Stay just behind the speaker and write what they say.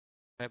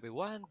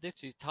Everyone, this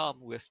is Tom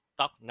with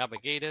Stock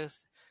Navigators,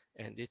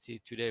 and this is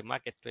today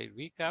market trade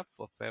recap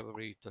for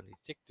February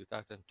 26,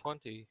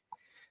 2020.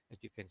 As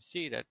you can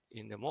see that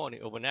in the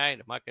morning, overnight,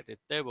 the market is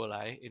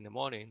stabilized. In the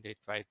morning, they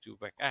tried to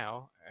back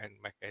out and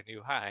make a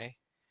new high,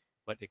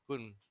 but they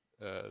couldn't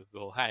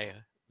go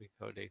higher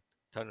because they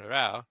turned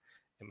around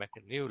and make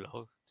a new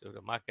low. So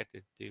the market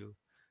is still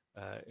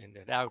in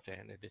the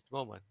downtrend at this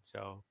moment.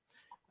 So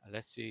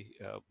let's see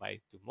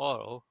by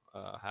tomorrow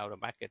how the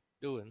market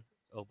doing.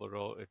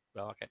 Overall,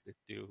 the market is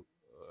still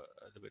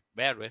a little bit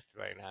bearish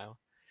right now.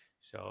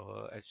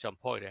 So at some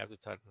point they have to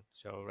turn.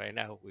 So right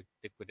now we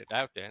stick with it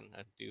out then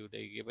until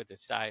they give it a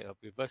sign of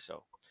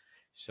reversal.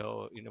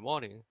 So in the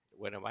morning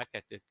when the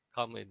market is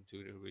come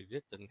into the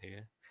resistance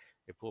here,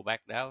 they pull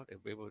back down, they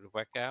be able to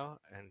back out,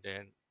 and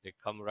then they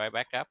come right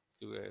back up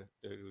to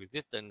the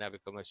resistance that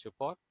become a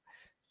support.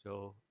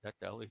 So that's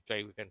the only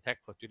trade we can take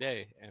for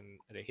today, and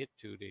they hit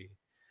to the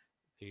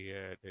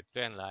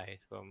trend line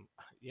from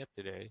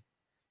yesterday.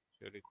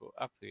 So they go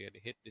up here, they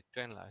hit the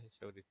trend line,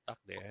 so they stuck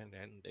there, and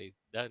then they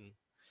done,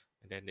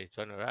 and then they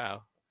turn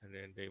around, and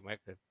then they make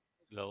a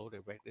low, they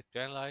break the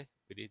trend line.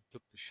 We did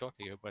took the short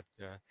here, but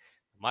the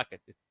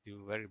market is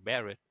still very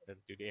bearish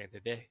until the end of the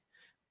day.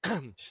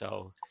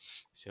 so,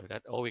 so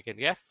that's all we can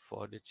get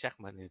for the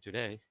segment here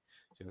today.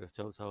 So the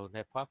total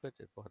net profit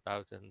is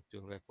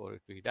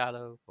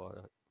 $4,243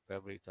 for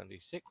February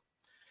 26th.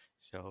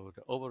 So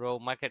the overall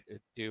market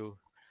is still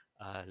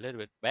a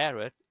little bit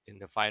bearish in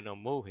the final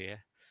move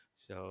here.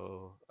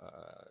 So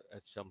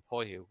at some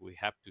point here, we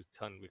have to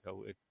turn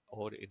because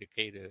all the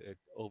indicator is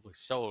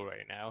oversold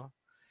right now.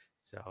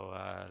 So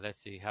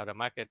let's see how the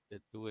market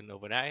is doing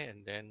overnight,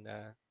 and then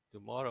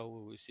tomorrow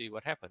we will see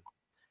what happens.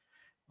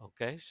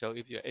 Okay, so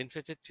if you're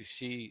interested to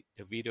see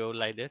the video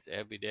like this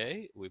every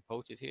day, we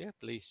post it here.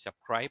 Please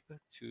subscribe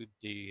to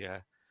the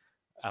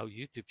our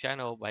YouTube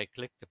channel by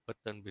click the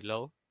button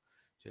below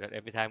so that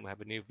every time we have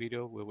a new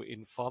video, we will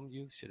inform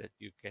you so that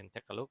you can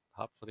take a look.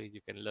 Hopefully,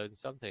 you can learn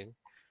something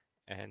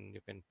and you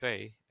can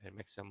trade and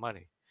make some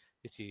money.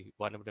 This is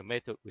one of the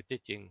methods we're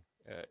teaching.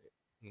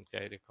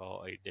 Okay, they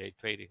call a day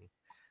trading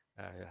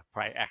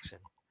price action.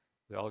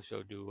 We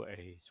also do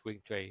a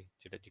swing trade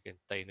so that you can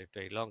stay in the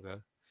trade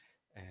longer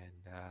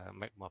and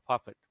make more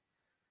profit.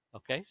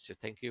 Okay, so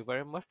thank you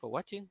very much for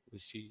watching.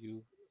 We'll see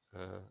you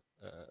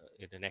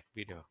in the next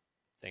video.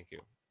 Thank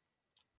you.